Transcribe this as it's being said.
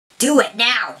Do it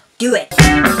now. Do it.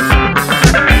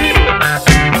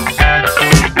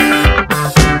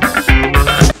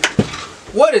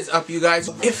 What is up, you guys?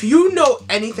 If you know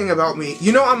anything about me,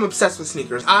 you know I'm obsessed with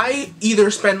sneakers. I either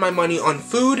spend my money on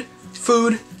food,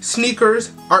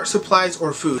 sneakers, art supplies,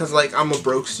 or food. Because, like, I'm a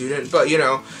broke student, but, you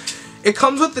know, it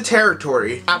comes with the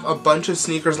territory. I have a bunch of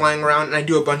sneakers lying around, and I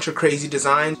do a bunch of crazy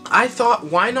designs. I thought,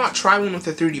 why not try one with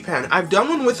a 3D pen? I've done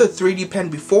one with a 3D pen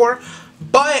before,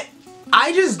 but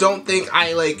I just don't think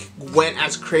I, like, went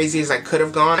as crazy as I could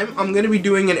have gone. I'm gonna be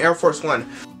doing an Air Force One.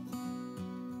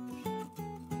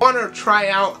 I want to try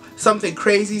out something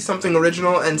crazy, something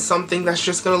original, and something that's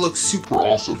just gonna look super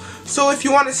awesome. So if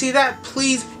you want to see that,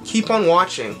 please keep on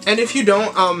watching. And if you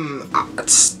don't,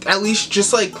 at least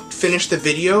just like finish the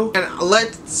video and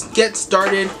let's get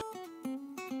started.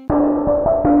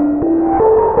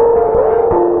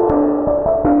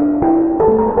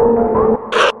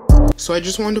 So I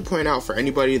just wanted to point out for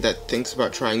anybody that thinks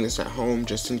about trying this at home,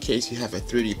 just in case you have a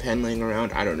 3D pen laying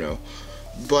around, I don't know.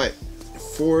 But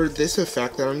for this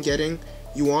effect that I'm getting,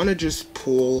 you want to just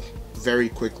pull very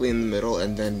quickly in the middle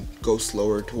and then go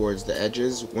slower towards the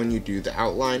edges when you do the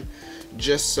outline,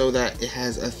 just so that it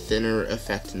has a thinner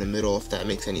effect in the middle, if that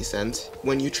makes any sense.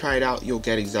 When you try it out, you'll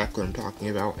get exactly what I'm talking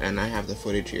about, and I have the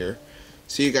footage here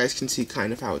so you guys can see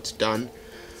kind of how it's done.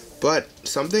 But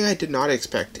something I did not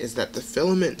expect is that the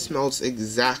filament smells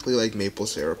exactly like maple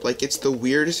syrup. Like, it's the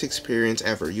weirdest experience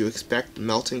ever. You expect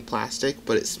melting plastic,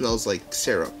 but it smells like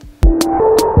syrup.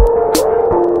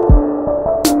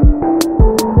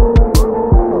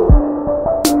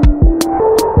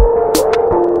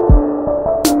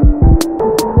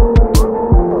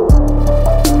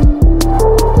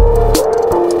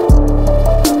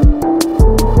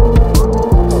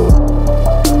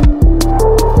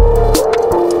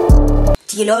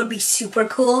 You know, it'd be super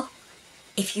cool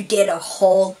if you did a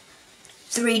whole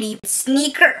 3D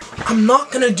sneaker. I'm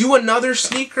not gonna do another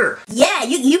sneaker. Yeah,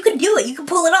 you could do it. You could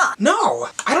pull it off. No,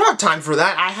 I don't have time for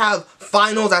that. I have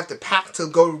finals I have to pack to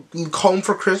go home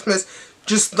for Christmas.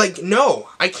 Just like, no,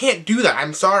 I can't do that.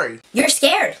 I'm sorry. You're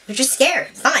scared. You're just scared.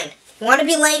 Fine. You want to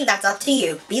be lame? That's up to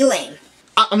you. Be lame.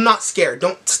 I'm not scared.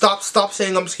 Don't stop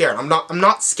saying I'm scared. I'm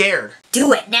not scared.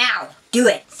 Do it now. Do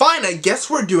it. Fine, I guess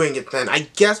we're doing it then. I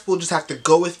guess we'll just have to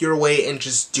go with your way and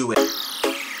just do it.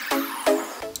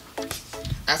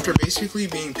 After basically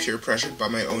being peer pressured by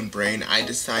my own brain, I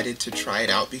decided to try it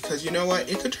out because, you know what,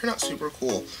 it could turn out super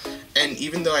cool. And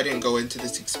even though I didn't go into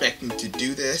this expecting to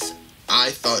do this, I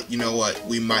thought, you know what,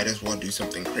 we might as well do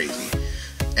something crazy.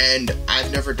 And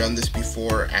I've never done this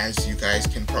before, as you guys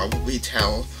can probably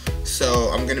tell, so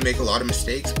I'm gonna make a lot of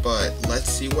mistakes, but let's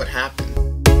see what happens.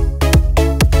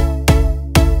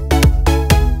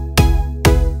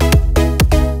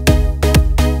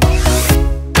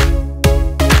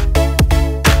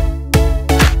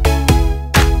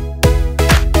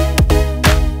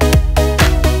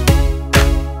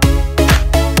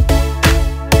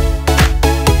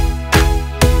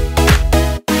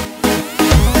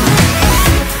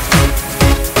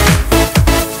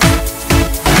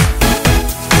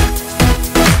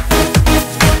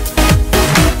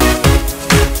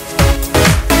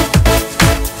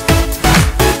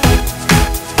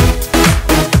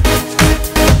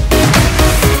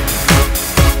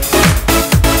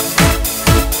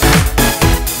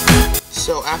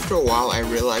 So after a while, I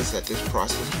realized that this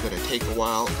process is going to take a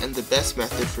while, and the best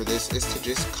method for this is to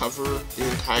just cover the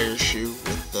entire shoe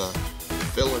with the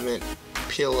filament,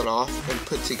 peel it off, and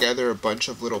put together a bunch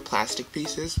of little plastic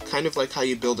pieces, kind of like how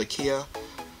you build a Kia.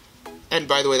 And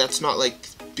by the way, that's not like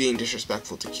being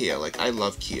disrespectful to Kia. Like, I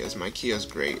love Kias. My Kia's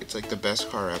great. It's like the best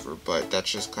car ever, but that's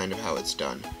just kind of how it's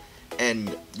done.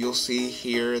 And you'll see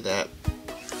here that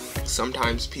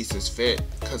sometimes pieces fit,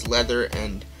 because leather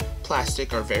and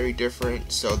plastic are very different,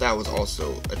 so that was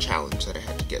also a challenge that I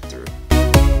had to get through.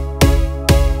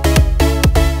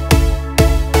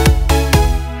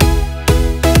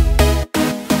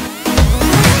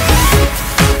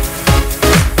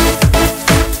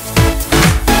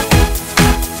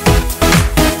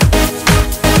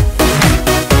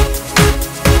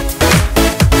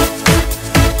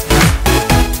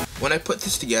 When I put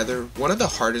this together, one of the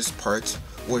hardest parts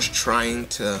was trying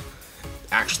to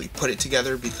actually put it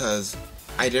together, because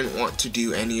I didn't want to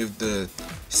do any of the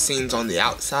seams on the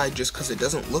outside just because it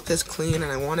doesn't look as clean, and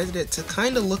I wanted it to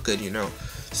kind of look good, you know.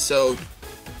 So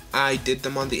I did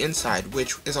them on the inside,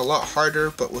 which is a lot harder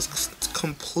but was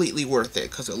completely worth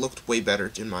it because it looked way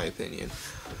better in my opinion.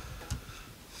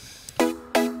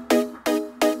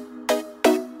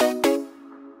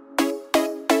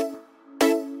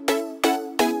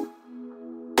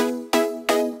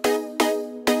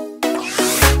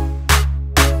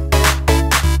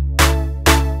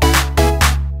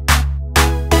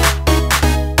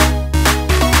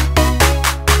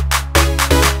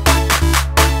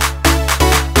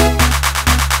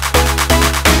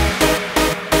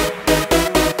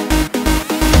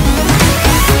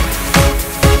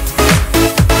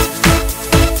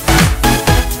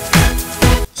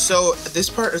 This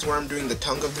part is where I'm doing the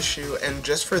tongue of the shoe, and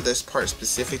just for this part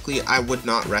specifically, I would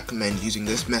not recommend using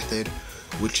this method,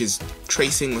 which is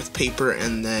tracing with paper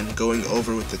and then going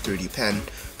over with the 3D pen,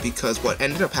 because what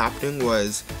ended up happening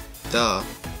was the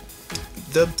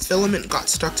filament got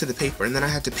stuck to the paper, and then I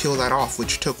had to peel that off,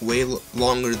 which took way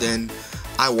longer than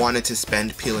I wanted to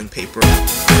spend peeling paper.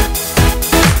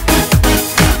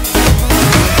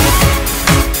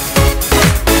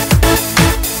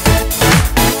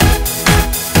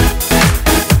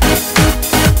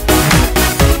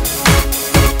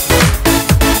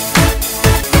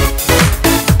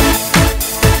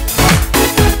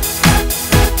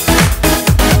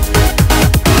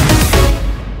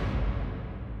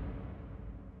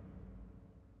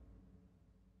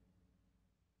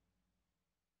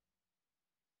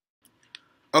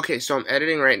 Okay, so I'm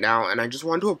editing right now, and I just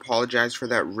want to apologize for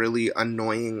that really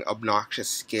annoying, obnoxious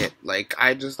skit. Like,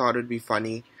 I just thought it'd be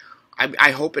funny.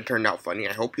 I hope it turned out funny.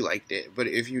 I hope you liked it. But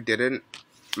if you didn't,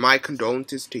 my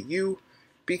condolences to you,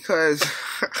 because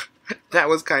that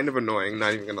was kind of annoying,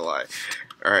 not even gonna lie.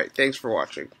 Alright, thanks for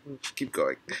watching. Keep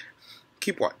going.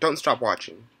 Don't stop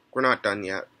watching. We're not done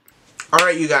yet.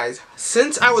 Alright, you guys.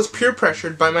 Since I was peer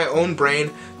pressured by my own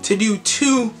brain to do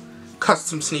 2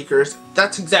 custom sneakers,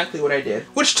 that's exactly what I did,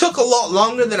 which took a lot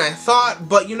longer than I thought.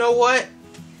 But you know what,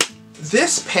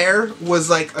 this pair was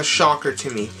like a shocker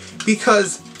to me,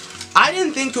 because I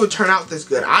didn't think it would turn out this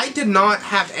good. I did not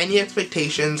have any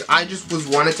expectations. I just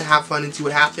wanted to have fun and see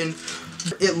what happened.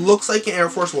 It looks like an Air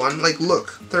Force One. Like,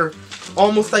 look, they're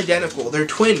almost identical. They're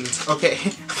twins. Okay,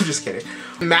 I'm just kidding.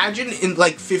 Imagine in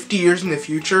like 50 years in the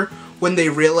future, when they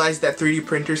realize that 3D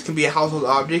printers can be a household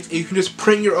object, and you can just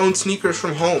print your own sneakers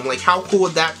from home. Like, how cool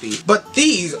would that be? But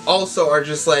these also are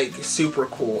just like super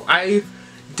cool. I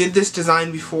did this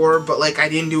design before, but like I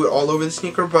didn't do it all over the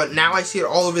sneaker, but now I see it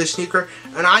all over the sneaker,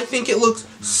 and I think it looks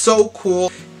so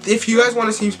cool. If you guys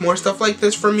want to see more stuff like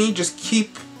this from me, just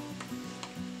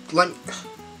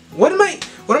what am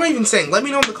I even saying? Let me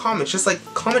know in the comments. Just like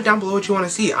comment down below what you want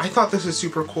to see. I thought this was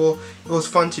super cool. It was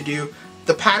fun to do.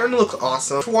 The pattern looks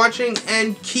awesome. Thanks for watching,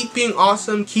 and keep being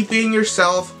awesome, keep being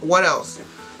yourself. What else?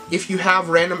 If you have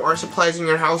random art supplies in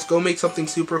your house, go make something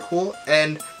super cool,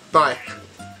 and bye.